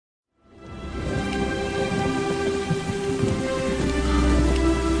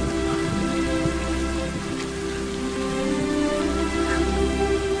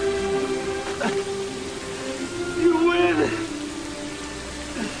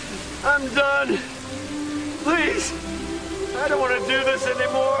I'm done. Please. I don't want to do this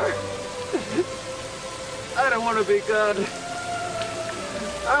anymore. I don't want to be God.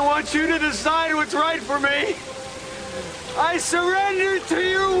 I want you to decide what's right for me. I surrender to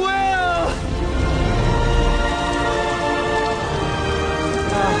your will.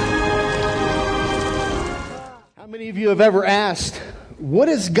 How many of you have ever asked, what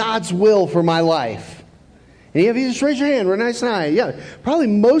is God's will for my life? Any of you, just raise your hand, real nice and high. Yeah, probably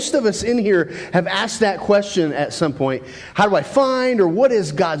most of us in here have asked that question at some point. How do I find, or what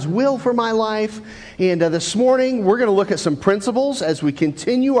is God's will for my life? And this morning, we're going to look at some principles as we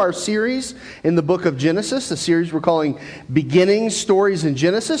continue our series in the book of Genesis, the series we're calling Beginning Stories in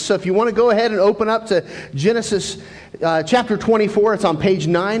Genesis. So if you want to go ahead and open up to Genesis chapter 24, it's on page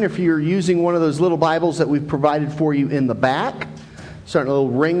 9 if you're using one of those little Bibles that we've provided for you in the back. Starting a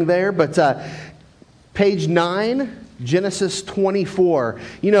little ring there, but page 9, Genesis 24.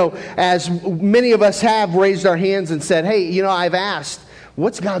 You know, as many of us have raised our hands and said, hey, you know, I've asked,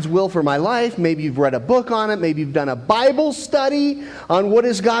 what's God's will for my life? Maybe you've read a book on it. Maybe you've done a Bible study on what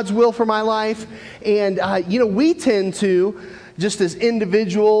is God's will for my life. And, you know, we tend to, just as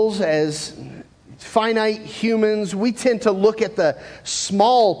individuals, as finite humans, we tend to look at the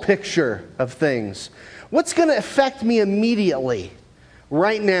small picture of things. What's going to affect me immediately?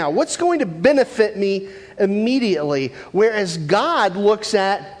 Right now, what's going to benefit me immediately? Whereas God looks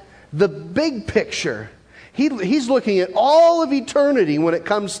at the big picture. He's looking at all of eternity when it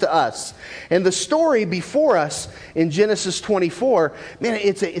comes to us. And the story before us in Genesis 24, man,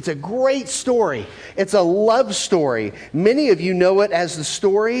 it's a great story. It's a love story. Many of you know it as the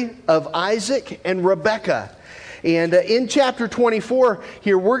story of Isaac and Rebekah. And in chapter 24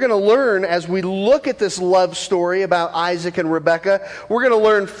 here, we're going to learn, as we look at this love story about Isaac and Rebekah, we're going to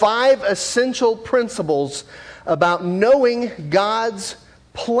learn 5 essential principles about knowing God's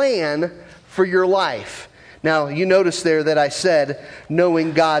plan for your life. Now, you notice there that I said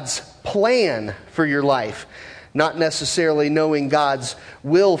knowing God's plan for your life, not necessarily knowing God's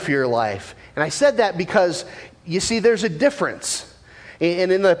will for your life. And I said that because, you see, there's a difference.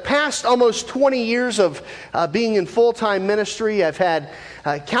 And in the past almost 20 years of being in full-time ministry, I've had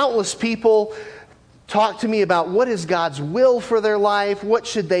countless people talk to me about what is God's will for their life, what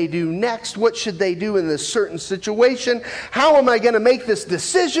should they do next, what should they do in this certain situation, how am I going to make this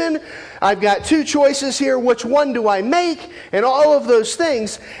decision, I've got 2 choices here, which one do I make, and all of those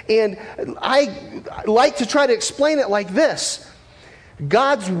things. And I like to try to explain it like this.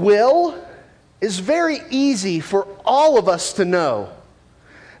 God's will is very easy for all of us to know.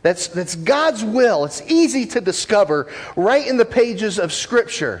 That's God's will. It's easy to discover right in the pages of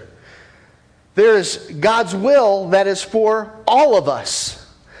Scripture. There is God's will that is for all of us.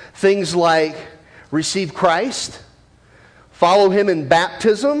 Things like receive Christ, follow Him in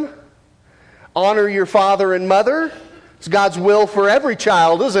baptism, honor your father and mother. It's God's will for every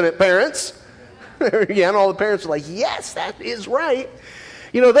child, isn't it, parents? Yeah, and all the parents are like, yes, that is right.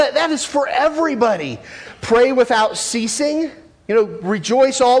 You know, that is for everybody. Pray without ceasing. You know,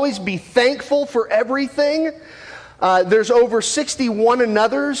 rejoice always, be thankful for everything. There's over 60 one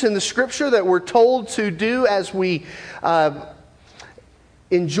another's in the Scripture that we're told to do as we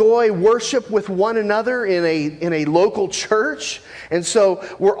enjoy worship with one another in a local church. And so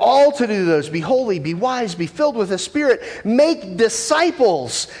we're all to do those. Be holy, be wise, be filled with the Spirit. Make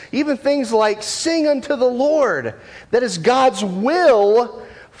disciples. Even things like sing unto the Lord. That is God's will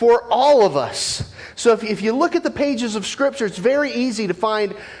for all of us. So if you look at the pages of Scripture, it's very easy to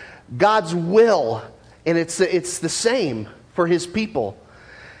find God's will, and it's the same for His people.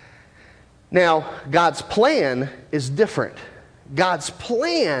 Now, God's plan is different. God's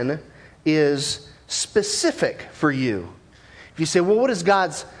plan is specific for you. If you say, well, what is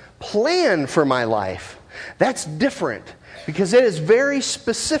God's plan for my life? That's different, because it is very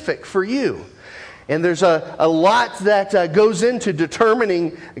specific for you. And there's a lot that goes into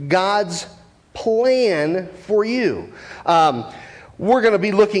determining God's plan for you. We're going to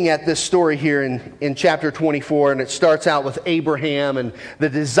be looking at this story here in chapter 24, and it starts out with Abraham and the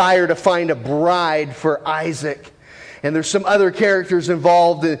desire to find a bride for Isaac. And there's some other characters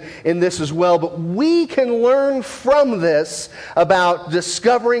involved in this as well, but we can learn from this about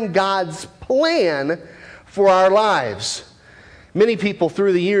discovering God's plan for our lives. Many people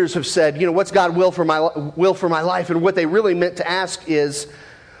through the years have said, you know, what's God's will for my life? And what they really meant to ask is,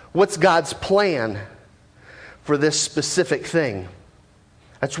 what's God's plan for this specific thing?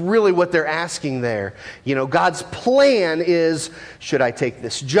 That's really what they're asking there. You know, God's plan is, should I take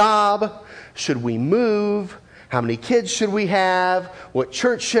this job? Should we move? How many kids should we have? What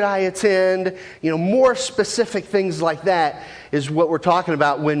church should I attend? You know, more specific things like that. is what we're talking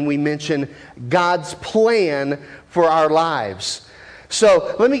about when we mention God's plan for our lives.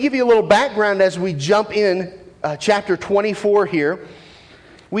 So let me give you a little background as we jump in chapter 24 here.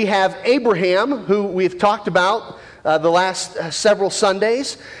 We have Abraham, who we've talked about the last several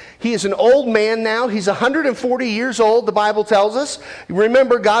Sundays. He is an old man now. He's 140 years old, the Bible tells us.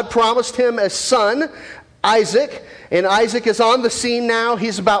 Remember, God promised him a son, Isaac, and Isaac is on the scene now.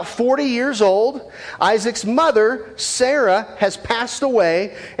 He's about 40 years old. Isaac's mother, Sarah, has passed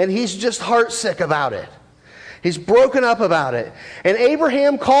away, and he's just heartsick about it. He's broken up about it. And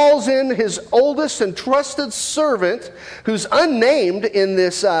Abraham calls in his oldest and trusted servant, who's unnamed in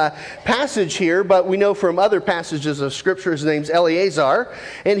this passage here, but we know from other passages of Scripture his name's Eleazar.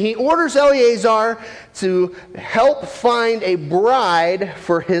 And he orders Eleazar to help find a bride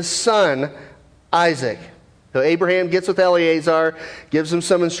for his son, Isaac. So Abraham gets with Eleazar, gives him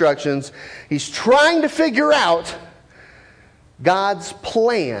some instructions. He's trying to figure out God's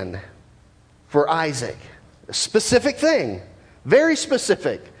plan for Isaac. A specific thing, very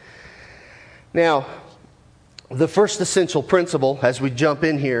specific. Now, the first essential principle as we jump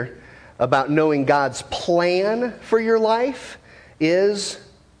in here about knowing God's plan for your life is,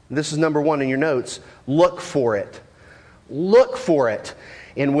 this is number one in your notes, look for it. Look for it.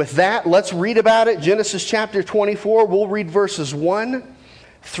 And with that, let's read about it. Genesis chapter 24, we'll read verses 1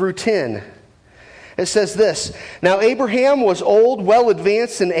 through 10. It says this, "Now Abraham was old, well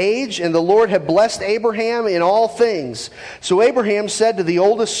advanced in age, and the Lord had blessed Abraham in all things. So Abraham said to the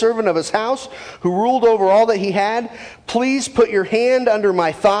oldest servant of his house, who ruled over all that he had, 'Please put your hand under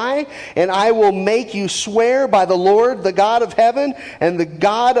my thigh, and I will make you swear by the Lord, the God of heaven, and the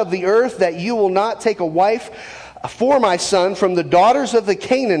God of the earth, that you will not take a wife for my son from the daughters of the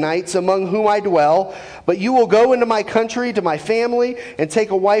Canaanites among whom I dwell, but you will go into my country, to my family, and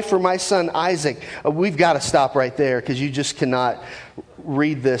take a wife for my son Isaac.'" We've got to stop right there, because you just cannot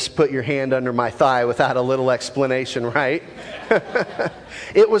read this, "Put your hand under my thigh," without a little explanation, right?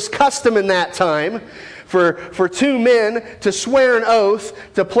 It was custom in that time for two men to swear an oath,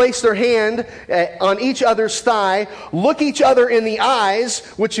 to place their hand on each other's thigh, look each other in the eyes,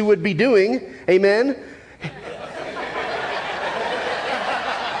 which you would be doing, amen,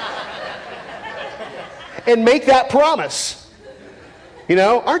 and make that promise. You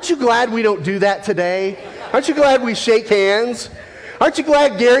know, aren't you glad we don't do that today? Aren't you glad we shake hands? Aren't you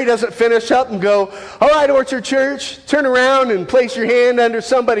glad Gary doesn't finish up and go, "All right, Orchard Church, turn around and place your hand under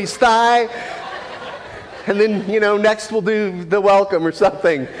somebody's thigh." And then, you know, next we'll do the welcome or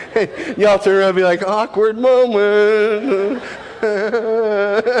something. Y'all turn around and be like, "Awkward moment."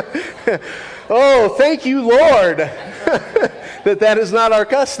 Oh, thank you, Lord. that is not our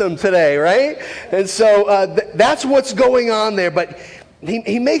custom today, right? And so that's what's going on there. But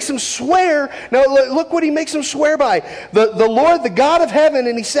he makes him swear. Now look what he makes him swear by. The Lord, the God of heaven,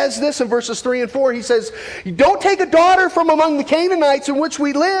 and he says this in verses 3 and 4. He says, "Don't take a daughter from among the Canaanites in which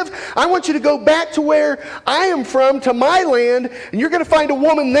we live. I want you to go back to where I am from, to my land, and you're going to find a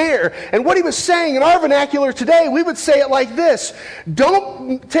woman there." And what he was saying in our vernacular today, we would say it like this: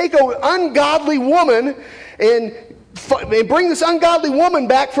 don't take an ungodly woman and bring this ungodly woman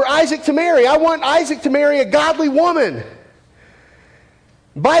back for Isaac to marry. I want Isaac to marry a godly woman.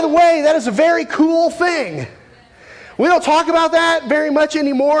 By the way, that is a very cool thing. We don't talk about that very much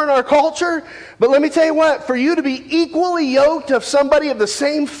anymore in our culture, but let me tell you what, for you to be equally yoked of somebody of the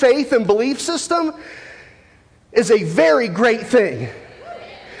same faith and belief system is a very great thing.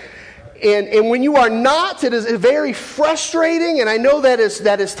 And when you are not, it is very frustrating, and I know that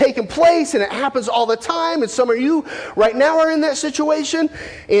has taken place, and it happens all the time, and some of you right now are in that situation,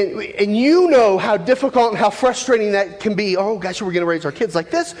 and you know how difficult and how frustrating that can be. Oh gosh, are we going to raise our kids like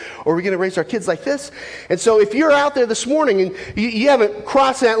this, or are we going to raise our kids like this? And so if you're out there this morning and you haven't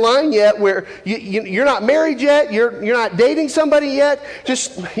crossed that line yet, where you're not married yet, you're not dating somebody yet,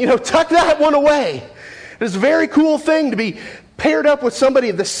 just, tuck that one away. It's a very cool thing to be paired up with somebody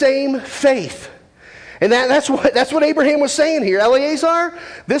of the same faith. And that's what Abraham was saying here. Eleazar,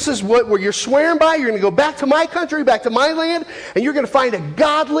 this is where you're swearing by. You're going to go back to my country, back to my land, and you're going to find a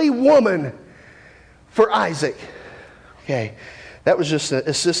godly woman for Isaac. Okay, that was just an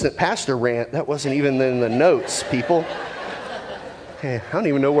assistant pastor rant. That wasn't even in the notes, people. Okay, I don't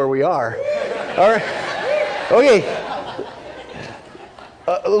even know where we are. All right. Okay.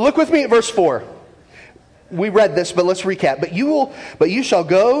 Look with me at verse 4. We read this, but let's recap. But you shall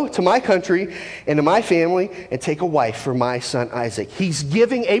go to my country and to my family and take a wife for my son Isaac.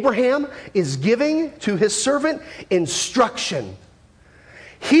 Abraham is giving to his servant instruction.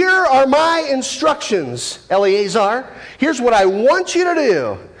 Here are my instructions, Eleazar. Here's what I want you to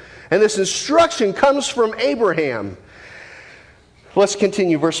do. And this instruction comes from Abraham. Let's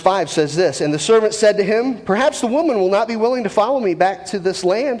continue. Verse 5 says this, "And the servant said to him, 'Perhaps the woman will not be willing to follow me back to this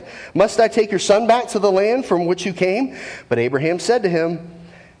land. Must I take your son back to the land from which you came?' But Abraham said to him,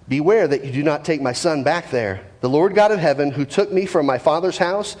 'Beware that you do not take my son back there. The Lord God of heaven, who took me from my father's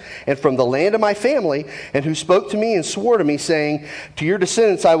house and from the land of my family, and who spoke to me and swore to me, saying, "To your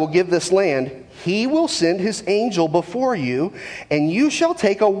descendants I will give this land," He will send His angel before you, and you shall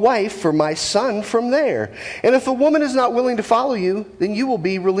take a wife for my son from there. And if the woman is not willing to follow you, then you will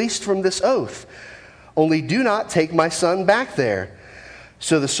be released from this oath. Only do not take my son back there.'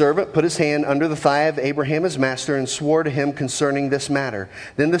 So the servant put his hand under the thigh of Abraham his master and swore to him concerning this matter.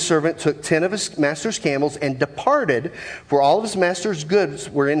 Then the servant took 10 of his master's camels and departed, for all of his master's goods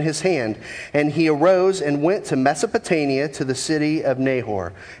were in his hand. And he arose and went to Mesopotamia, to the city of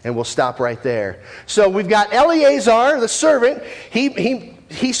Nahor." And we'll stop right there. So we've got Eleazar, the servant.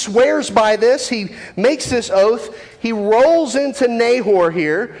 He swears by this. He makes this oath. He rolls into Nahor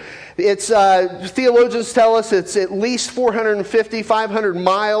here. It's theologians tell us it's at least 450, 500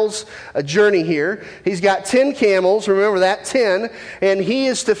 miles a journey here. He's got 10 camels, remember that, 10, and he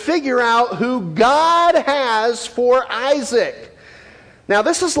is to figure out who God has for Isaac. Now,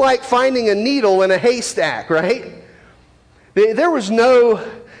 this is like finding a needle in a haystack, right? There was no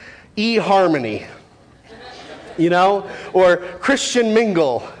eHarmony, or Christian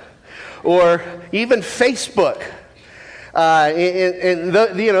Mingle, or even Facebook.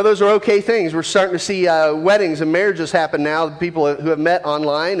 Those are okay things. We're starting to see weddings and marriages happen now. People who have met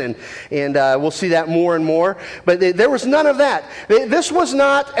online, and we'll see that more and more. But there was none of that. This was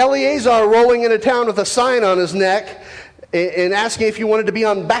not Eleazar rolling into town with a sign on his neck and asking if you wanted to be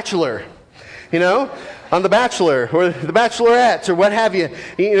on Bachelor, on The Bachelor or The Bachelorette or what have you.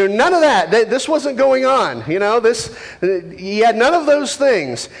 None of that. This wasn't going on. He had none of those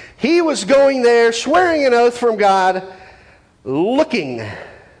things. He was going there, swearing an oath from God, looking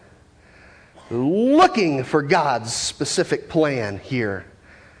for God's specific plan here,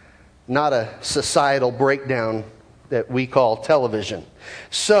 not a societal breakdown that we call television.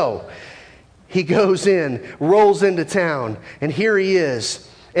 So he goes in, rolls into town, and here he is.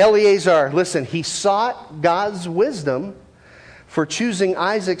 Eleazar, listen, he sought God's wisdom for choosing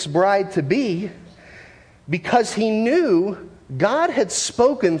Isaac's bride to be because he knew God had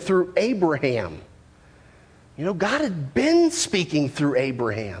spoken through Abraham. God had been speaking through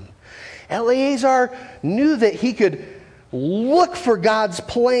Abraham. Eleazar knew that he could look for God's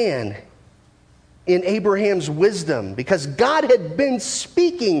plan in Abraham's wisdom because God had been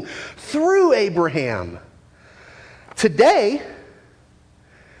speaking through Abraham. Today,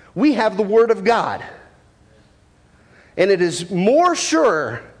 we have the Word of God. And it is more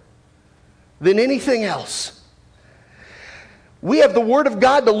sure than anything else. We have the Word of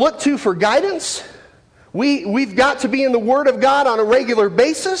God to look to for guidance. We've got to be in the Word of God on a regular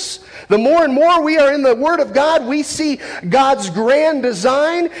basis. The more and more we are in the Word of God, we see God's grand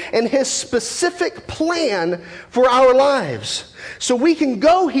design and His specific plan for our lives. So we can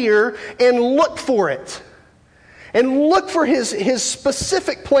go here and look for it. And look for His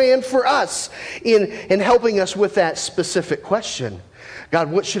specific plan for us in helping us with that specific question.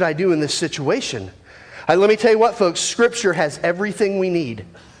 God, what should I do in this situation? Let me tell you what, folks. Scripture has everything we need.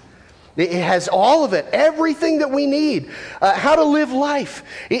 It has all of it, everything that we need, how to live life.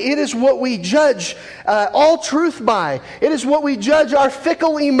 It is what we judge all truth by. It is what we judge our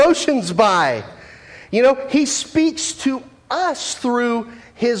fickle emotions by. He speaks to us through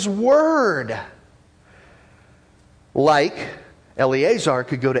His Word. Like Eleazar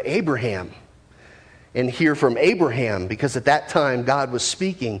could go to Abraham and hear from Abraham because at that time God was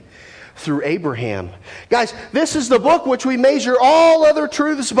speaking through Abraham. Guys, this is the book which we measure all other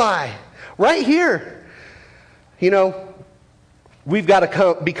truths by. Right here. We've got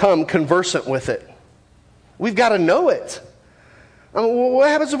to become conversant with it. We've got to know it. What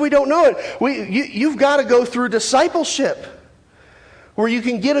happens if we don't know it? You've got to go through discipleship where you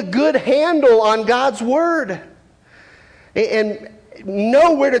can get a good handle on God's Word and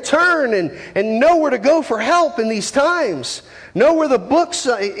know where to turn and know where to go for help in these times. Know where the books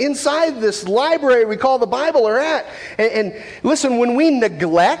inside this library we call the Bible are at. And listen, when we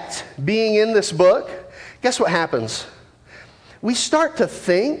neglect being in this book, guess what happens? We start to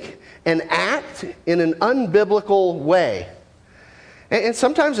think and act in an unbiblical way. And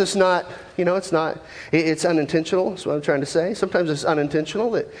sometimes it's not, it's unintentional. That's what I'm trying to say. Sometimes it's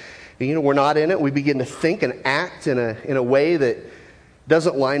unintentional that, we're not in it. We begin to think and act in a way that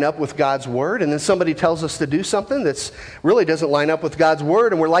doesn't line up with God's Word, and then somebody tells us to do something that really doesn't line up with God's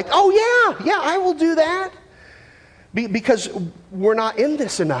Word, and we're like, oh yeah, I will do that. Because we're not in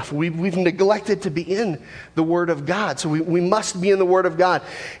this enough. We've neglected to be in the Word of God. So we must be in the Word of God.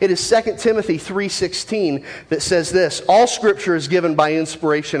 It is 2 Timothy 3:16 that says this: all Scripture is given by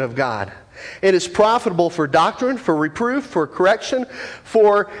inspiration of God. It is profitable for doctrine, for reproof, for correction,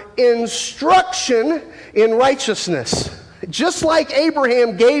 for instruction in righteousness. Just like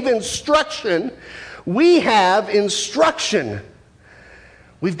Abraham gave instruction, we have instruction.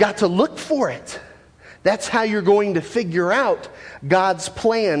 We've got to look for it. That's how you're going to figure out God's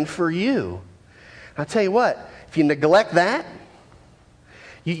plan for you. I'll tell you what, if you neglect that,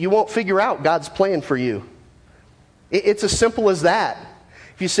 you won't figure out God's plan for you. It's as simple as that.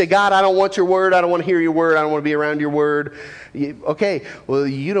 If you say, God, I don't want your word, I don't want to hear your word, I don't want to be around your word. Okay, well,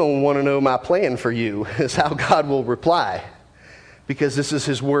 you don't want to know my plan for you, is how God will reply. Because this is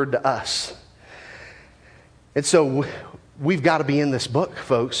his word to us. And so we've got to be in this book,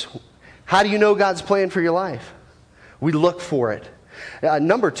 folks. How do you know God's plan for your life? We look for it.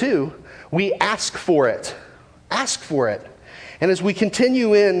 Number 2, we ask for it. Ask for it. And as we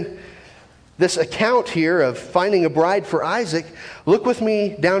continue in this account here of finding a bride for Isaac, look with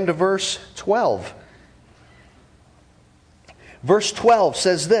me down to verse 12. Verse 12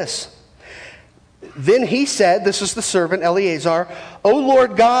 says this: then he said, this is the servant Eleazar, O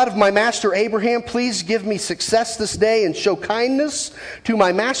Lord God of my master Abraham, please give me success this day and show kindness to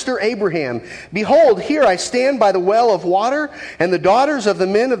my master Abraham. Behold, here I stand by the well of water, and the daughters of the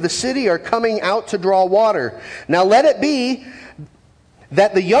men of the city are coming out to draw water. Now let it be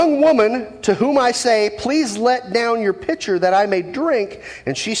that the young woman to whom I say, please let down your pitcher that I may drink,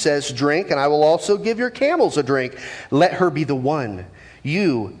 and she says, drink, and I will also give your camels a drink. Let her be the one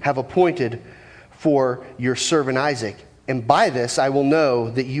you have appointed for your servant Isaac. And by this I will know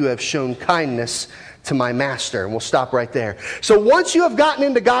that you have shown kindness to my master. And we'll stop right there. So once you have gotten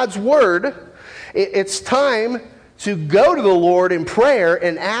into God's word, it's time to go to the Lord in prayer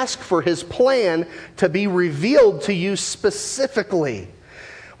and ask for his plan to be revealed to you specifically.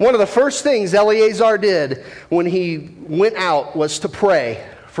 One of the first things Eleazar did when he went out was to pray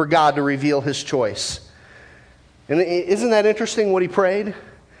for God to reveal his choice. And isn't that interesting what he prayed?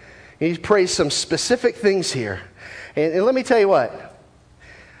 He prays some specific things here. And let me tell you what.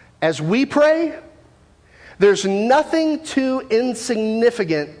 As we pray, there's nothing too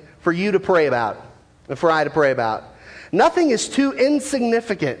insignificant for you to pray about, and for I to pray about. Nothing is too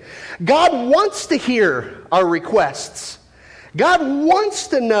insignificant. God wants to hear our requests. God wants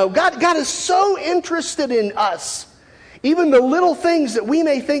to know. God is so interested in us. Even the little things that we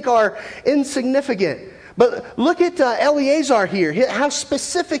may think are insignificant. But look at Eleazar here, how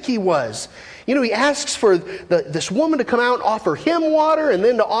specific he was. You know, he asks for this woman to come out and offer him water, and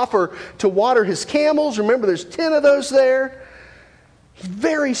then to offer to water his camels. Remember, there's 10 of those there. He's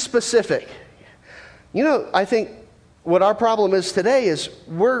very specific. You know, I think what our problem is today is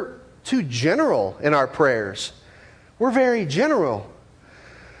we're too general in our prayers. We're very general.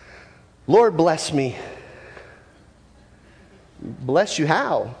 Lord, bless me. Bless you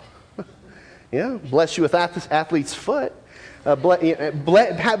how? Yeah, bless you with athlete's foot.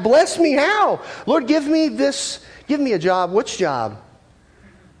 Bless me how? Lord, give me this. Give me a job. Which job?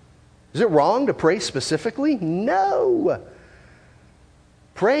 Is it wrong to pray specifically? No.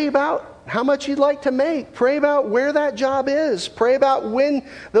 Pray about how much you'd like to make. Pray about where that job is. Pray about when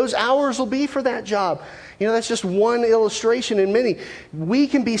those hours will be for that job. You know, that's just one illustration in many. We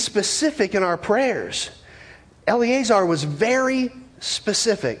can be specific in our prayers. Eleazar was very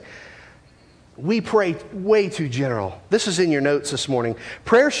specific. We pray way too general. This is in your notes this morning.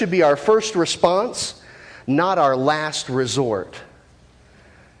 Prayer should be our first response, not our last resort.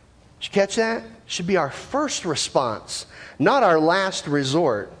 Did you catch that? It should be our first response, not our last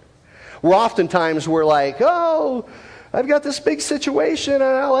resort. Oftentimes we're like, oh, I've got this big situation, and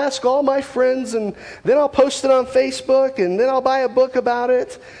I'll ask all my friends, and then I'll post it on Facebook, and then I'll buy a book about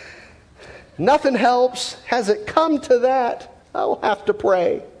it. Nothing helps. Has it come to that? I'll have to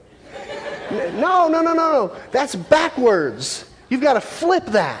pray. No. That's backwards. You've got to flip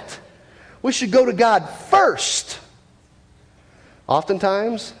that. We should go to God first.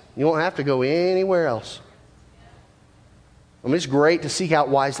 Oftentimes, you won't have to go anywhere else. I mean, it's great to seek out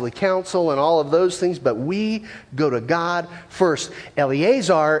wisely counsel and all of those things, but we go to God first.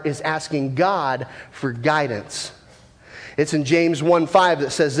 Eleazar is asking God for guidance. It's in James 1:5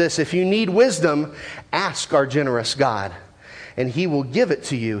 that says this: if you need wisdom, ask our generous God, and he will give it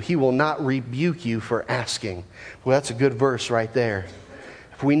to you. He will not rebuke you for asking. Well, that's a good verse right there.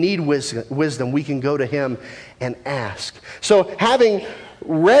 If we need wisdom, we can go to him and ask. So having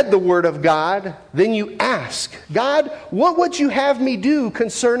read the word of God, then you ask, God, what would you have me do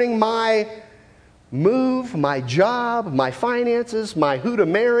concerning my move, my job, my finances, my who to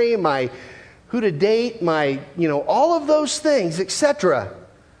marry, my who to date, my, all of those things, etc.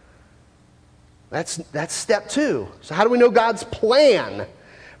 That's step 2. So how do we know God's plan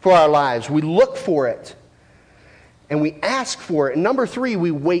for our lives? We look for it, and we ask for it. And number 3,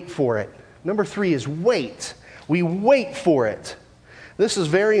 we wait for it. Number 3 is wait. We wait for it. This is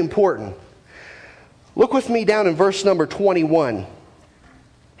very important. Look with me down in verse number 21.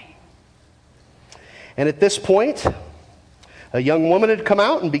 And at this point, a young woman had come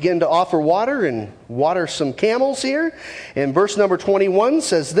out and began to offer water and water some camels here. And verse number 21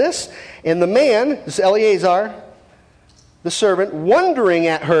 says this, and the man, this Eleazar, the servant, wondering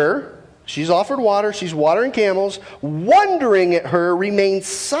at her, she's offered water, she's watering camels, wondering at her, remained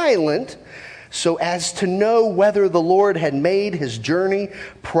silent so as to know whether the Lord had made his journey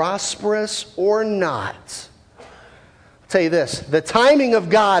prosperous or not. I'll tell you this, the timing of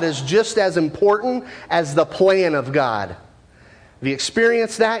God is just as important as the plan of God. Have you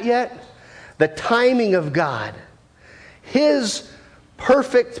experienced that yet? The timing of God. His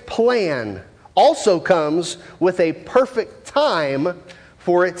perfect plan also comes with a perfect time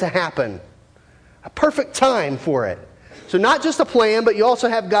for it to happen. A perfect time for it. So not just a plan, but you also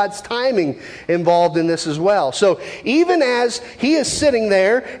have God's timing involved in this as well. So even as he is sitting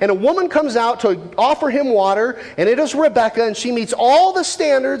there and a woman comes out to offer him water, and it is Rebecca, and she meets all the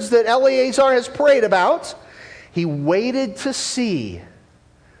standards that Eleazar has prayed about, he waited to see,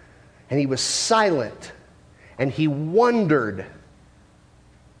 and he was silent, and he wondered,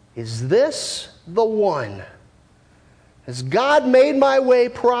 is this the one? Has God made my way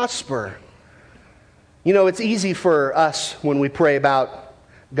prosper? It's easy for us when we pray about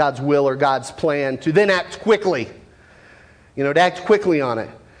God's will or God's plan to then act quickly. To act quickly on it.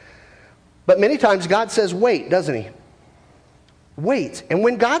 But many times God says wait, doesn't he? Wait. And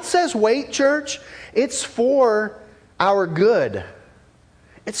when God says wait, church, it's for our good.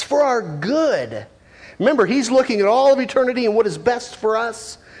 It's for our good. Remember, he's looking at all of eternity and what is best for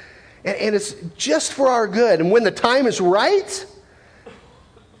us. And it's just for our good. And when the time is right,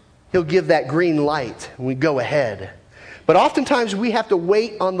 he'll give that green light and we go ahead. But oftentimes we have to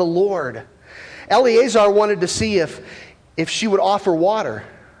wait on the Lord. Eleazar wanted to see if she would offer water.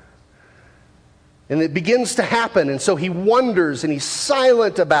 And it begins to happen, and so he wonders and he's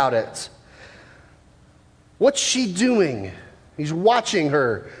silent about it. What's she doing? He's watching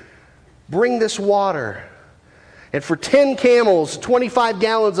her bring this water. And for 10 camels, 25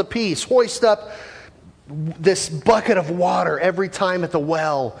 gallons apiece, hoist up this bucket of water every time at the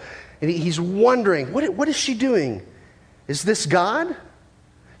well. And he's wondering, what is she doing? Is this God?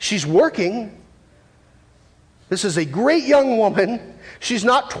 She's working. This is a great young woman. She's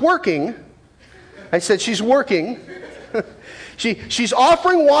not twerking. I said she's working. She's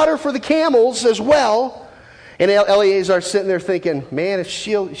offering water for the camels as well. And Eleazar's sitting there thinking, man, if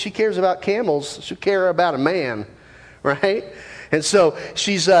she cares about camels, she'll care about a man, right? And so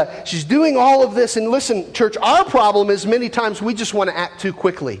she's doing all of this. And listen, church, our problem is many times we just want to act too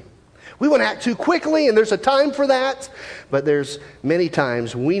quickly. We want to act too quickly, and there's a time for that. But there's many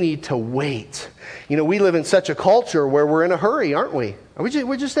times we need to wait. We live in such a culture where we're in a hurry, aren't we?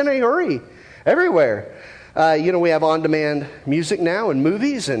 We're just in a hurry everywhere. We have on-demand music now and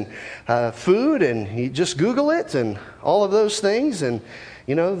movies and food, and you just Google it and all of those things. And,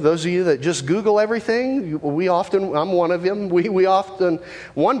 those of you that just Google everything, I'm one of them, we often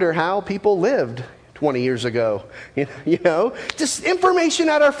wonder how people lived 20 years ago. Just information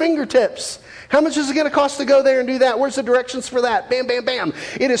at our fingertips. How much is it going to cost to go there and do that? Where's the directions for that? Bam, bam, bam.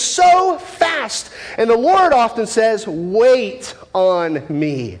 It is so fast. And the Lord often says, wait on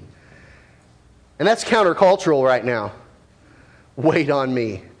me. And that's countercultural right now. Wait on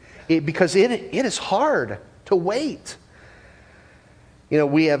me. Because it is hard to wait.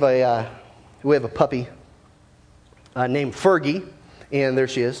 We have a puppy named Fergie, and there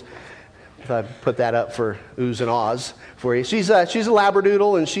she is. If I put that up for oohs and ahs for you. She's a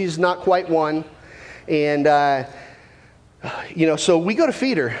Labradoodle, and she's not quite one. And, so we go to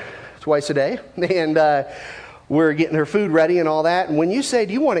feed her twice a day. And we're getting her food ready and all that. And when you say,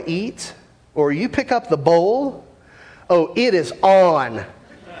 do you want to eat? Or you pick up the bowl, oh, it is on.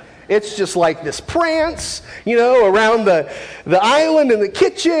 It's just like this prance, around the island and the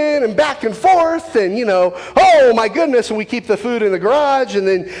kitchen and back and forth. And, oh my goodness. And we keep the food in the garage, and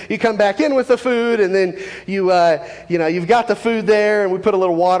then you come back in with the food, and then you've got the food there, and we put a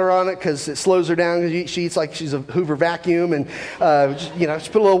little water on it because it slows her down. She eats like she's a Hoover vacuum, and,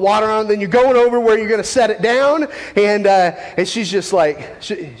 just put a little water on it. Then you're going over where you're going to set it down. And she's just like,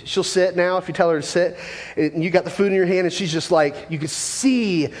 she'll sit now if you tell her to sit. And you got the food in your hand, and she's just like, you can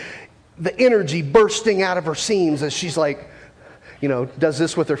see the energy bursting out of her seams as she's like, does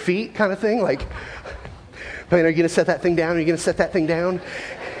this with her feet kind of thing. Like, are you going to set that thing down? Are you going to set that thing down?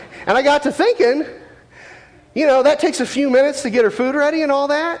 And I got to thinking, that takes a few minutes to get her food ready and all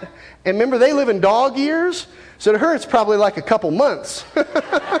that. And remember, they live in dog years. So to her, it's probably like a couple months.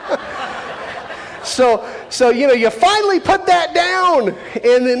 So you finally put that down.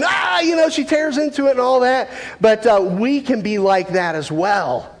 And then, she tears into it and all that. But we can be like that as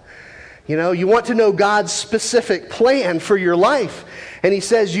well. You want to know God's specific plan for your life. And he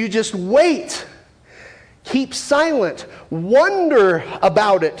says, you just wait. Keep silent. Wonder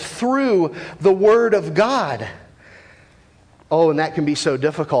about it through the Word of God. Oh, and that can be so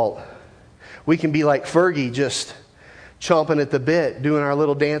difficult. We can be like Fergie, just chomping at the bit, doing our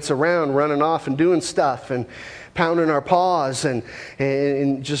little dance around, running off and doing stuff and pounding our paws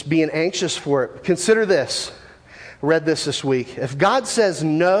and just being anxious for it. Consider this. I read this week. If God says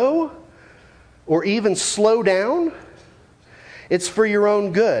no or even slow down, it's for your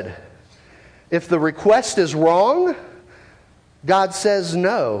own good. If the request is wrong, God says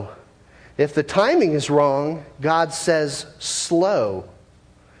no. If the timing is wrong, God says slow.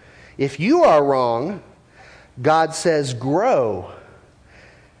 If you are wrong, God says grow.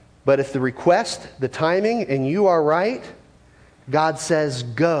 But if the request, the timing, and you are right, God says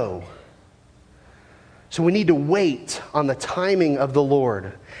go. So we need to wait on the timing of the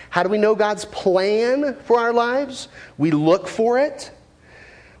Lord. How do we know God's plan for our lives? We look for it.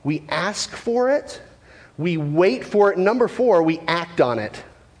 We ask for it. We wait for it. Number 4, we act on it.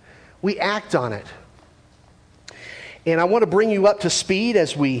 We act on it. And I want to bring you up to speed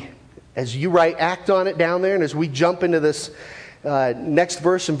as you write act on it down there, and as we jump into this next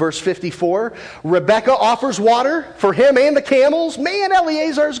verse in verse 54. Rebecca offers water for him and the camels. Man,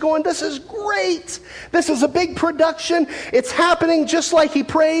 Eleazar is going, this is great. This is a big production. It's happening just like he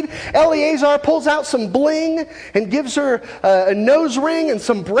prayed. Eleazar pulls out some bling and gives her a nose ring and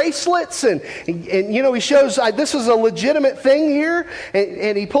some bracelets. And he shows this is a legitimate thing here.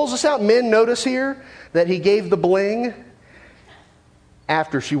 And he pulls this out. Men, notice here that he gave the bling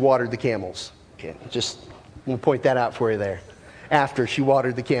after she watered the camels. Okay, just I'm going to point that out for you there. After she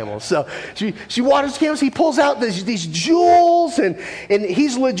watered the camels. So she waters the camels. He pulls out these jewels, and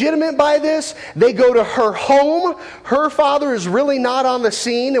he's legitimate by this. They go to her home. Her father is really not on the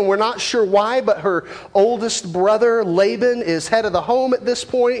scene, and we're not sure why, but her oldest brother, Laban, is head of the home at this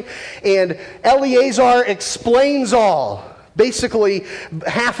point. And Eleazar explains all. Basically,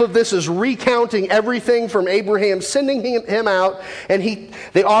 half of this is recounting everything from Abraham sending him out, and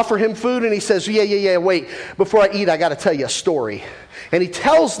they offer him food, and he says, yeah, wait, before I eat, I got to tell you a story. And he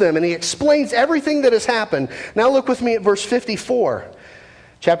tells them, and he explains everything that has happened. Now look with me at verse 54.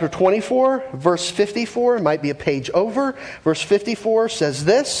 Chapter 24, verse 54, it might be a page over. Verse 54 says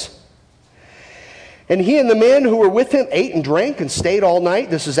this. And he and the men who were with him ate and drank and stayed all night.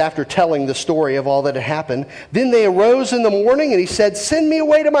 This is after telling the story of all that had happened. Then they arose in the morning, and he said, send me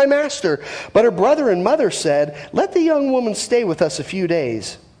away to my master. But her brother and mother said, let the young woman stay with us a few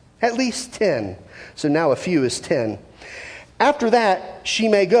days, at least 10. So now a few is 10. After that, she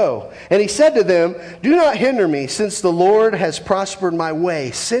may go. And he said to them, do not hinder me, since the Lord has prospered my way.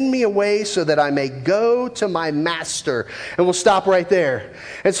 Send me away so that I may go to my master. And we'll stop right there.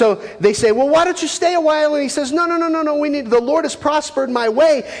 And so they say, well, why don't you stay a while? And he says, no, the Lord has prospered my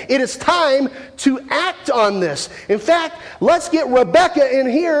way. It is time to act on this. In fact, let's get Rebecca in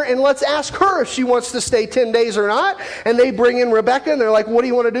here and let's ask her if she wants to stay 10 days or not. And they bring in Rebecca, and they're like, what do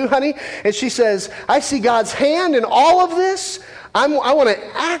you want to do, honey? And she says, I see God's hand in all of this. I want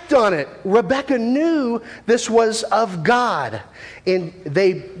to act on it. Rebecca knew this was of God. And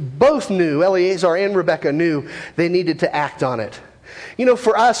they both knew, Eleazar and Rebecca knew, they needed to act on it.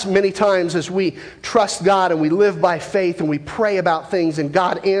 For us, many times as we trust God and we live by faith and we pray about things and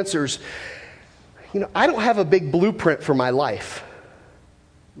God answers, I don't have a big blueprint for my life.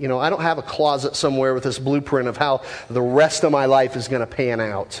 I don't have a closet somewhere with this blueprint of how the rest of my life is going to pan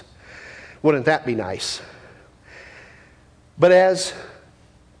out. Wouldn't that be nice? But as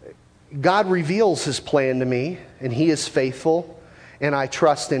God reveals his plan to me, and he is faithful, and I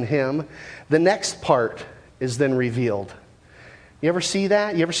trust in him, the next part is then revealed. You ever see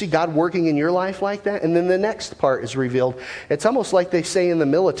that? You ever see God working in your life like that? And then the next part is revealed. It's almost like they say in the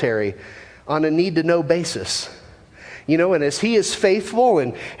military, on a need-to-know basis. And as he is faithful,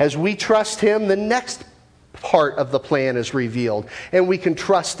 and as we trust him, the next part of the plan is revealed, and we can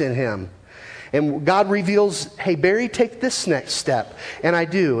trust in him. And God reveals, hey, Barry, take this next step. And I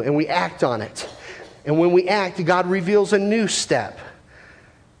do. And we act on it. And when we act, God reveals a new step.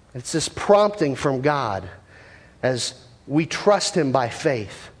 It's this prompting from God as we trust him by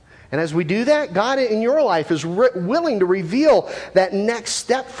faith. And as we do that, God in your life is willing to reveal that next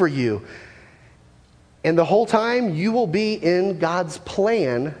step for you. And the whole time, you will be in God's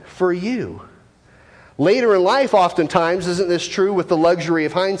plan for you. Later in life, oftentimes, isn't this true with the luxury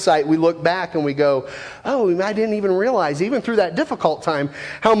of hindsight? We look back and we go, oh, I didn't even realize, even through that difficult time,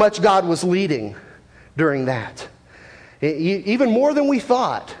 how much God was leading during that. Even more than we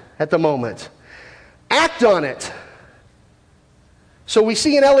thought at the moment. Act on it. So we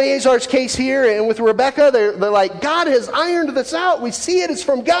see in Eleazar's case here and with Rebekah, they're like, God has ironed this out. We see it. It's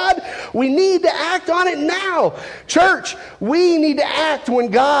from God. We need to act on it now. Church, we need to act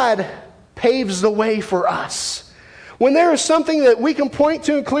when God paves the way for us. When there is something that we can point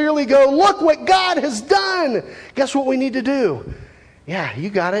to and clearly go, look what God has done. Guess what we need to do? Yeah, you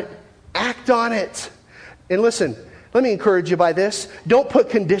got it. Act on it. And listen, let me encourage you by this. Don't put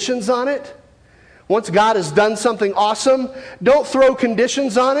conditions on it. Once God has done something awesome, don't throw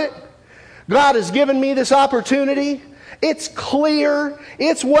conditions on it. God has given me this opportunity. It's clear.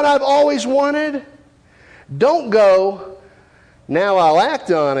 It's what I've always wanted. Don't go, now I'll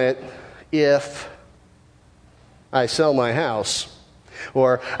act on it if I sell my house.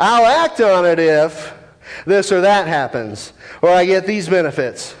 Or I'll act on it if this or that happens. Or I get these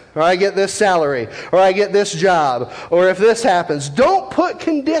benefits. Or I get this salary. Or I get this job. Or if this happens. Don't put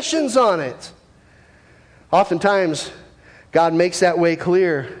conditions on it. Oftentimes, God makes that way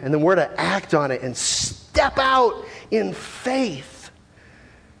clear, and then we're to act on it and step out in faith.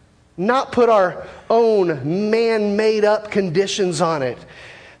 Not put our own man-made up conditions on it.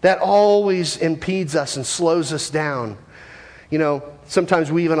 That always impedes us and slows us down. You know,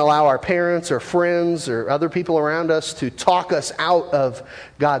 sometimes we even allow our parents or friends or other people around us to talk us out of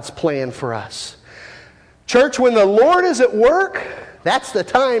God's plan for us. Church, when the Lord is at work, that's the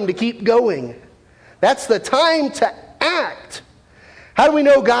time to keep going. That's the time to act. How do we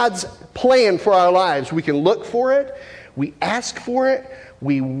know God's plan for our lives? We can look for it. We ask for it.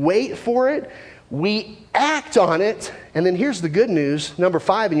 We wait for it. We act on it. And then here's the good news. Number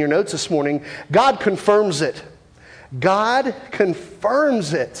 5 in your notes this morning. God confirms it. God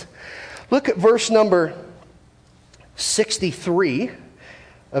confirms it. Look at verse number 63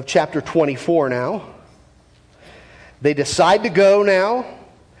 of chapter 24 now. They decide to go now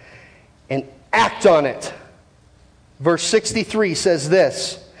and act on it. Verse 63 says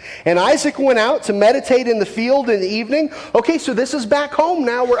this, and Isaac went out to meditate in the field in the evening. Okay, so this is back home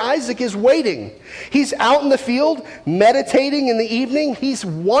now where Isaac is waiting. He's out in the field meditating in the evening. He's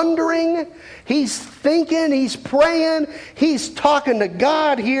wondering, he's thinking, he's praying, he's talking to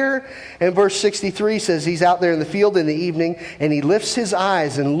God here. And verse 63 says he's out there in the field in the evening and he lifts his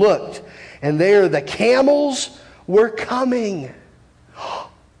eyes and looked, and there the camels were coming.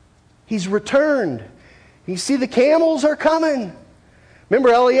 He's returned. You see, the camels are coming.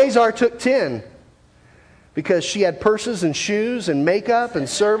 Remember, Eleazar took 10 because she had purses and shoes and makeup and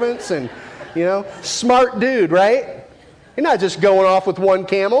servants and, smart dude, right? You're not just going off with one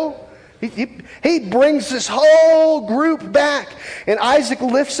camel. He brings this whole group back. And Isaac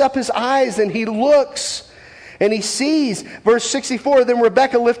lifts up his eyes and he looks and he sees. Verse 64, then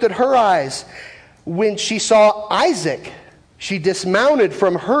Rebekah lifted her eyes. When she saw Isaac, she dismounted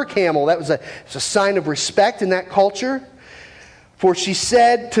from her camel. That was a sign of respect in that culture. For she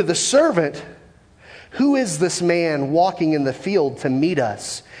said to the servant, who is this man walking in the field to meet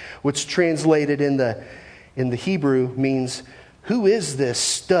us? Which translated in the Hebrew means, who is this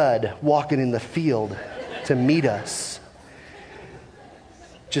stud walking in the field to meet us?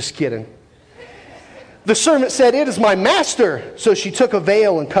 Just kidding. The servant said, it is my master. So she took a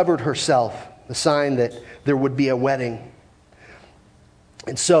veil and covered herself, the sign that there would be a wedding.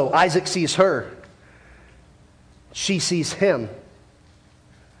 And so Isaac sees her. She sees him.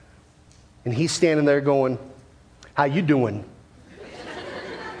 And he's standing there going, how you doing?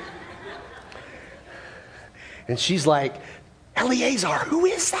 And she's like, Eleazar, who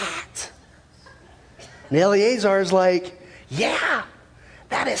is that? And Eleazar is like, yeah,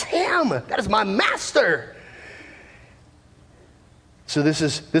 that is him. That is my master. So this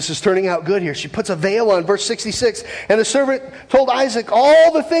is turning out good here. She puts a veil on, verse 66. And the servant told Isaac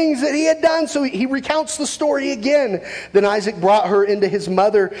all the things that he had done. So he recounts the story again. Then Isaac brought her into his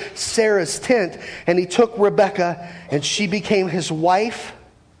mother Sarah's tent. And he took Rebekah, and she became his wife.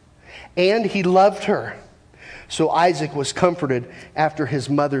 And he loved her. So Isaac was comforted after his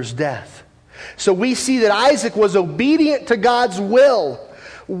mother's death. So we see that Isaac was obedient to God's will,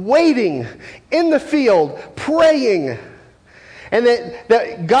 waiting in the field, praying. And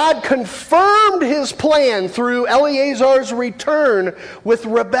that God confirmed his plan through Eleazar's return with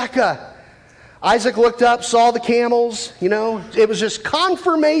Rebekah. Isaac looked up, saw the camels, It was just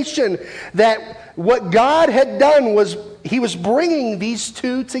confirmation that what God had done was he was bringing these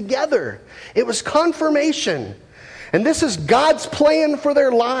two together. It was confirmation. And this is God's plan for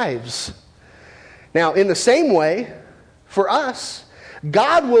their lives. Now, in the same way, for us,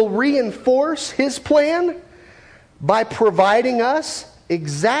 God will reinforce his plan by providing us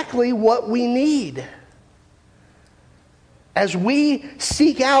exactly what we need. As we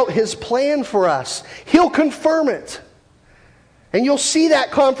seek out his plan for us, he'll confirm it. And you'll see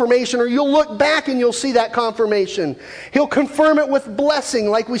that confirmation, or you'll look back and you'll see that confirmation. He'll confirm it with blessing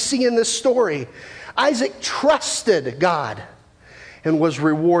like we see in this story. Isaac trusted God and was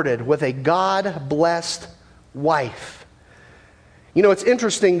rewarded with a God-blessed wife. It's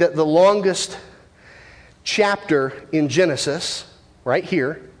interesting that the longest chapter in Genesis, right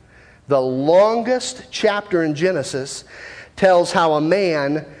here, the longest chapter in Genesis tells how a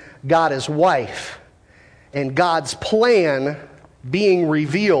man got his wife and God's plan being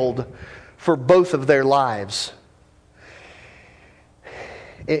revealed for both of their lives.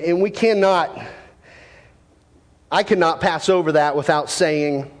 And I cannot pass over that without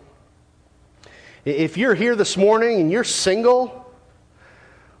saying, if you're here this morning and you're single,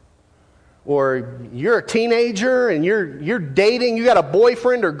 or you're a teenager and you're dating, you got a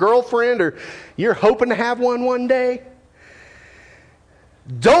boyfriend or girlfriend, or you're hoping to have one day,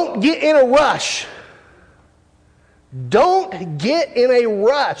 don't get in a rush. Don't get in a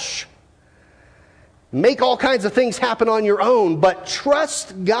rush. Make all kinds of things happen on your own, but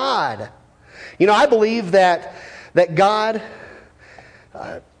trust God. I believe that God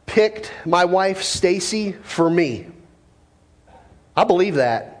picked my wife Stacy for me. I believe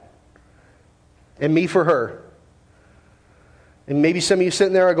that. And me for her. And maybe some of you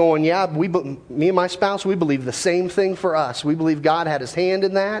sitting there are going, yeah, me and my spouse, we believe the same thing for us. We believe God had his hand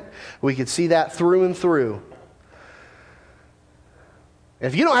in that. We could see that through and through.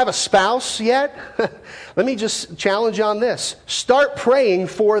 If you don't have a spouse yet, let me just challenge you on this. Start praying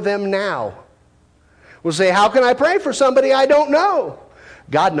for them now. We'll say, how can I pray for somebody I don't know?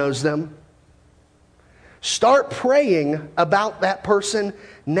 God knows them. Start praying about that person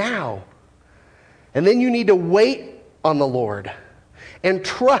now. And then you need to wait on the Lord and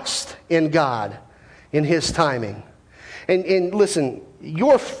trust in God in his timing. And listen,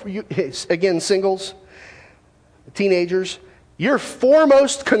 again, singles, teenagers, your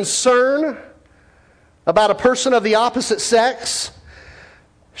foremost concern about a person of the opposite sex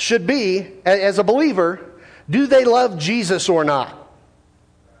should be, as a believer, do they love Jesus or not?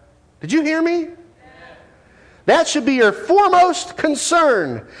 Did you hear me? That should be your foremost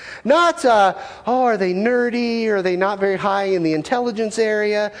concern. Not, are they nerdy? Are they not very high in the intelligence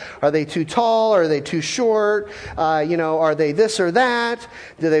area? Are they too tall? Are they too short? Are they this or that?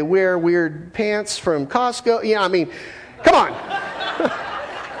 Do they wear weird pants from Costco? Come on.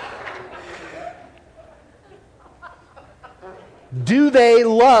 Do they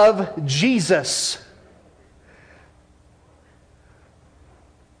love Jesus?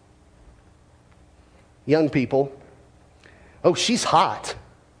 Young people, oh, she's hot.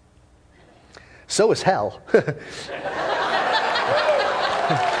 So is hell.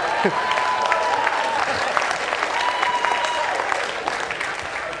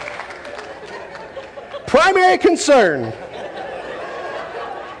 Primary concern.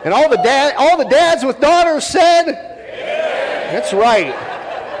 And all the dads with daughters said, yeah. That's right.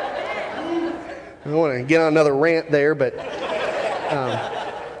 I don't want to get on another rant there, but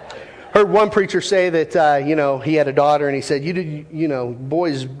heard one preacher say that, he had a daughter and he said,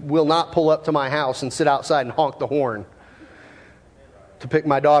 boys will not pull up to my house and sit outside and honk the horn to pick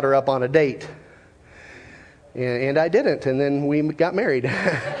my daughter up on a date. And I didn't, and then we got married.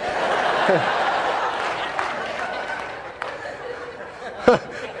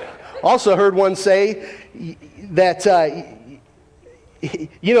 Also heard one say that, a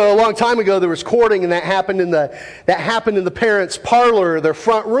long time ago there was courting, and that happened in the parents' parlor, their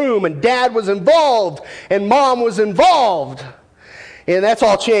front room, and dad was involved and mom was involved, and that's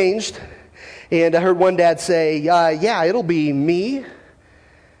all changed. And I heard one dad say, it'll be me,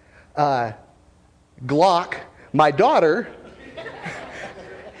 Glock, my daughter,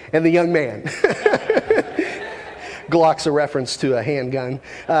 and the young man. Glock's a reference to a handgun.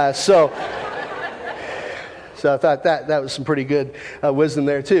 So I thought that was some pretty good wisdom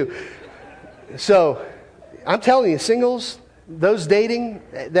there too. So I'm telling you, singles, those dating,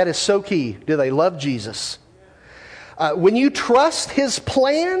 that is so key. Do they love Jesus? When you trust his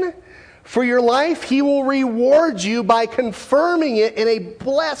plan for your life, he will reward you by confirming it in a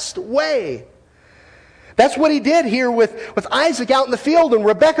blessed way. That's what he did here with Isaac out in the field and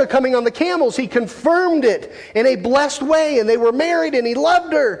Rebekah coming on the camels. He confirmed it in a blessed way, and they were married, and he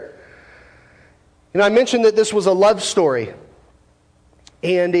loved her. I mentioned that this was a love story.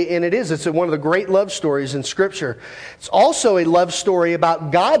 And it is. It's one of the great love stories in Scripture. It's also a love story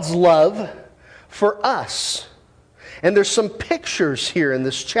about God's love for us. And there's some pictures here in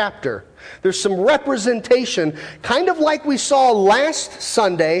this chapter. There's some representation, kind of like we saw last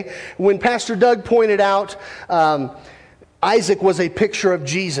Sunday when Pastor Doug pointed out Isaac was a picture of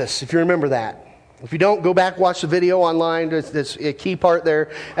Jesus, if you remember that. If you don't, go back, watch the video online. There's a key part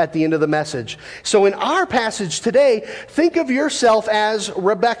there at the end of the message. So in our passage today, think of yourself as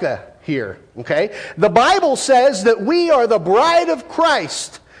Rebekah here, okay? The Bible says that we are the bride of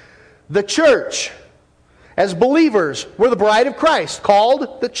Christ, the church. As believers, we're the bride of Christ,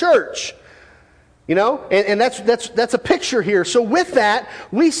 called the church. And that's a picture here. So with that,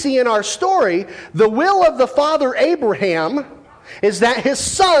 we see in our story, the will of the father Abraham is that his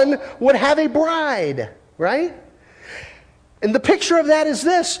son would have a bride, right? And the picture of that is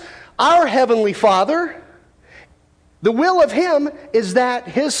this. Our Heavenly Father, the will of Him is that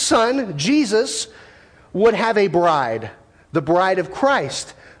His Son, Jesus, would have a bride, the bride of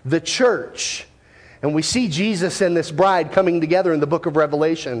Christ, the church. And we see Jesus and this bride coming together in the book of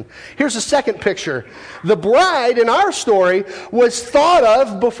Revelation. Here's a second picture. The bride in our story was thought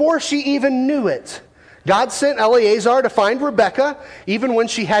of before she even knew it. God sent Eleazar to find Rebekah, even when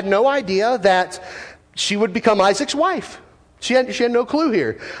she had no idea that she would become Isaac's wife. She had no clue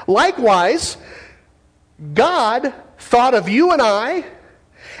here. Likewise, God thought of you and I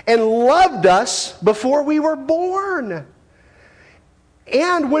and loved us before we were born.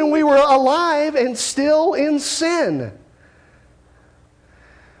 And when we were alive and still in sin.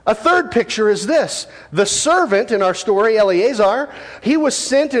 A third picture is this. The servant in our story, Eleazar, he was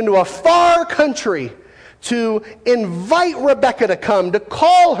sent into a far country to invite Rebekah to come, to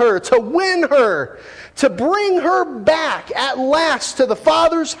call her, to win her, to bring her back at last to the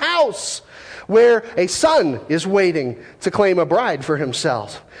Father's house, where a son is waiting to claim a bride for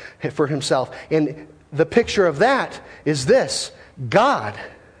himself. And the picture of that is this. God,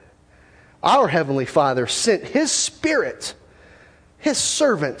 our Heavenly Father, sent His Spirit, His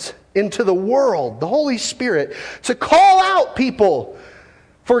servant, into the world, the Holy Spirit, to call out people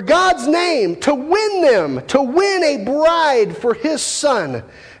for God's name, to win them, to win a bride for His Son,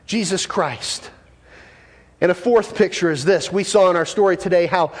 Jesus Christ. And a fourth picture is this. We saw in our story today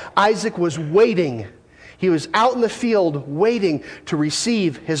how Isaac was waiting. He was out in the field waiting to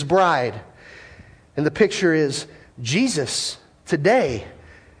receive his bride. And the picture is Jesus today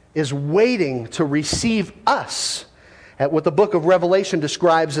is waiting to receive us at what the book of Revelation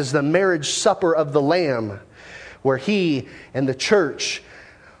describes as the marriage supper of the Lamb, where He and the church,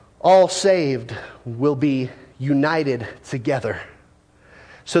 all saved, will be united together.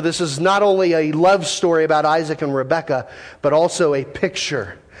 So this is not only a love story about Isaac and Rebekah, but also a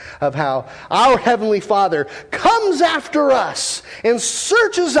picture of how our Heavenly Father comes after us and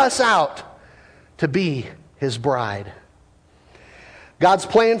searches us out to be His bride. God's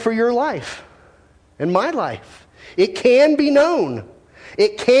plan for your life and my life. It can be known.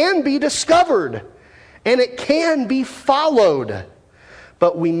 It can be discovered. And it can be followed.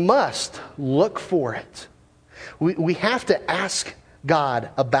 But we must look for it. We have to ask God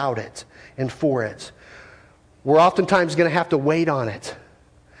about it and for it. We're oftentimes going to have to wait on it.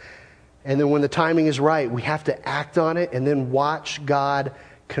 And then when the timing is right, we have to act on it and then watch God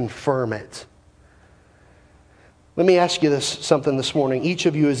confirm it. Let me ask you something this morning. Each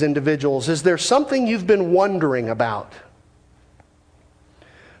of you as individuals, is there something you've been wondering about?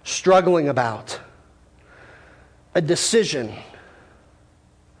 Struggling about? A decision?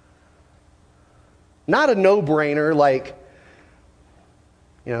 Not a no-brainer like,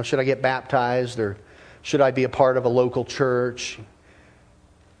 should I get baptized or should I be a part of a local church?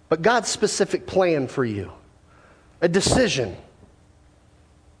 But God's specific plan for you. A decision.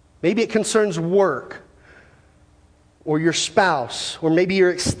 Maybe it concerns work or your spouse or maybe your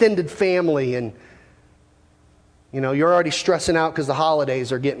extended family and you're already stressing out because the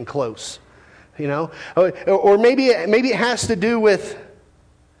holidays are getting close. Or maybe it has to do with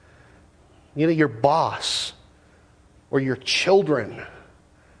your boss or your children.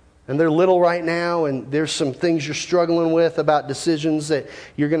 And they're little right now, and there's some things you're struggling with about decisions that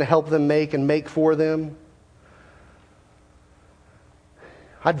you're going to help them make and make for them.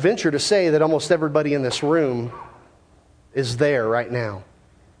 I'd venture to say that almost everybody in this room is there right now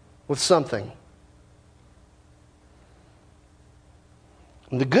with something.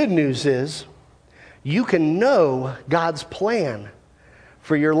 And the good news is you can know God's plan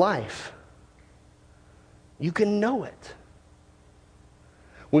for your life. You can know it.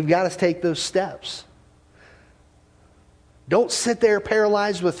 We've got to take those steps. Don't sit there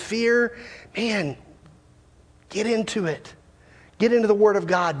paralyzed with fear. Man, get into it. Get into the Word of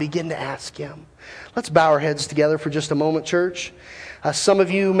God. Begin to ask Him. Let's bow our heads together for just a moment, church. Some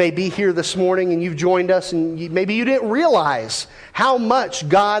of you may be here this morning and you've joined us and maybe you didn't realize how much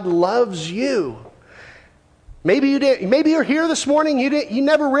God loves you. Maybe you didn't. Maybe you're here this morning. You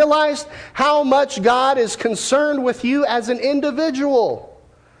never realized how much God is concerned with you as an individual.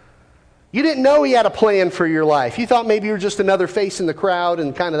 You didn't know He had a plan for your life. You thought maybe you were just another face in the crowd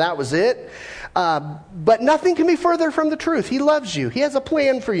and kind of that was it. But nothing can be further from the truth. He loves you. He has a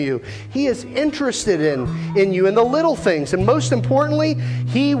plan for you. He is interested in you, in the little things. And most importantly,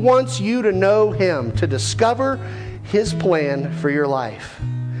 He wants you to know Him, to discover His plan for your life.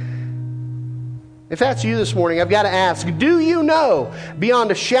 If that's you this morning, I've got to ask, do you know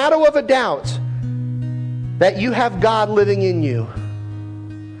beyond a shadow of a doubt that you have God living in you?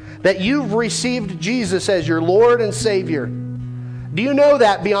 That you've received Jesus as your Lord and Savior? Do you know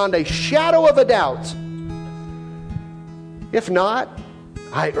that beyond a shadow of a doubt? If not,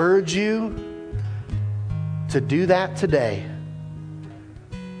 I urge you to do that today.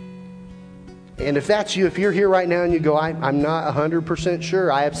 And if that's you, if you're here right now and you go, I'm not 100%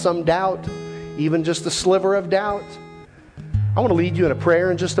 sure, I have some doubt, even just a sliver of doubt, I want to lead you in a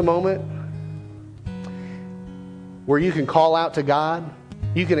prayer in just a moment where you can call out to God.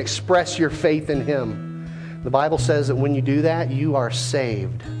 You can express your faith in Him. The Bible says that when you do that, you are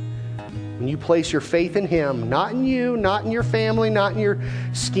saved. When you place your faith in Him, not in you, not in your family, not in your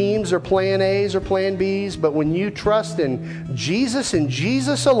schemes or plan A's or plan B's, but when you trust in Jesus and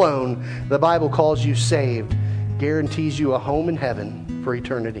Jesus alone, the Bible calls you saved, guarantees you a home in heaven for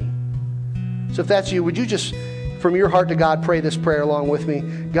eternity. So if that's you, would you just, from your heart to God, pray this prayer along with me?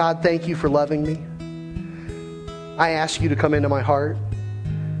 God, thank you for loving me. I ask you to come into my heart,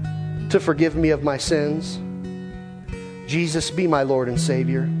 to forgive me of my sins. Jesus, be my Lord and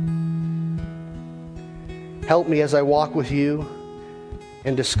Savior. Help me as I walk with you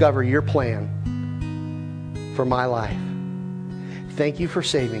and discover your plan for my life. Thank you for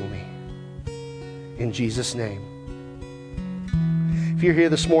saving me. In Jesus' name. If you're here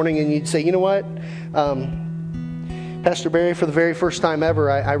this morning and you'd say, you know what? Pastor Barry, for the very first time ever,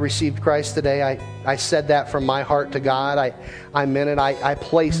 I received Christ today. I said that from my heart to God. I meant it. I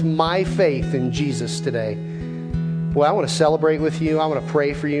place my faith in Jesus today. Well, I want to celebrate with you. I want to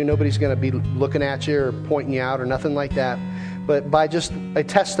pray for you. Nobody's going to be looking at you or pointing you out or nothing like that. But by just a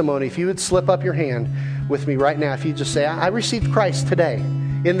testimony, if you would slip up your hand with me right now, if you just say, I received Christ today.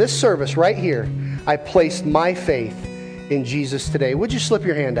 In this service right here, I placed my faith in Jesus today. Would you slip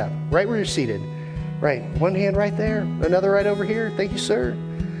your hand up right where you're seated? Right. One hand right there. Another right over here. Thank you, sir.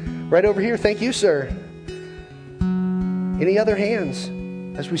 Right over here. Thank you, sir. Any other hands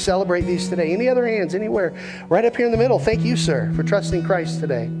as we celebrate these today? Any other hands anywhere? Right up here in the middle. Thank you, sir, for trusting Christ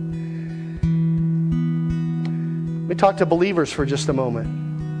today. Let me talk to believers for just a moment.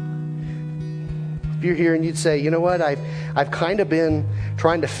 If you're here and you'd say, you know what, I've kind of been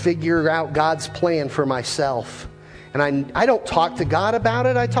trying to figure out God's plan for myself. And I don't talk to God about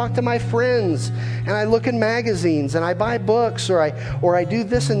it. I talk to my friends, and I look in magazines, and I buy books, or I do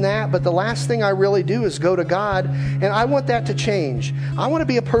this and that. But the last thing I really do is go to God, and I want that to change. I want to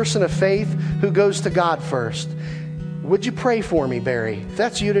be a person of faith who goes to God first. Would you pray for me, Barry? If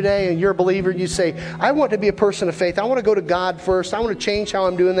that's you today and you're a believer and you say, I want to be a person of faith. I want to go to God first. I want to change how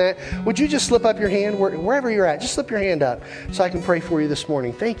I'm doing that. Would you just slip up your hand wherever you're at? Just slip your hand up so I can pray for you this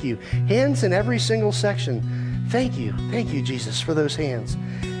morning. Thank you. Hands in every single section. Thank you. Thank you, Jesus, for those hands.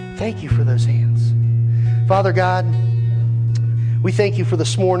 Thank you for those hands. Father God, we thank you for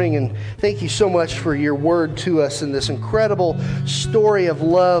this morning, and thank you so much for your word to us in this incredible story of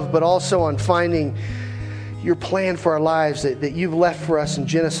love, but also on finding your plan for our lives that you've left for us in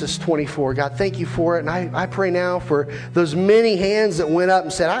Genesis 24. God, thank you for it. And I pray now for those many hands that went up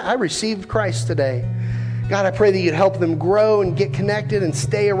and said, I received Christ today. God, I pray that you'd help them grow and get connected and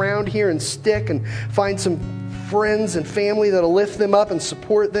stay around here and stick and find some friends and family that'll lift them up and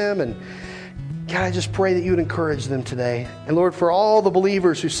support them. And God, I just pray that you would encourage them today. And Lord, for all the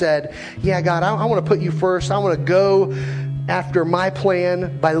believers who said, yeah, God, I want to put you first. I want to go after my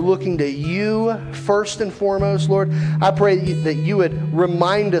plan by looking to you first and foremost, Lord, I pray that you would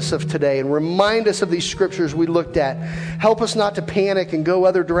remind us of today and remind us of these scriptures we looked at. Help us not to panic and go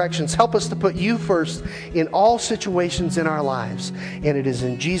other directions. Help us to put you first in all situations in our lives. And it is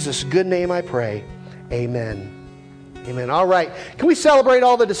in Jesus' good name I pray. Amen. Amen. All right. Can we celebrate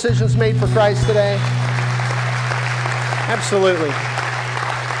all the decisions made for Christ today? Absolutely.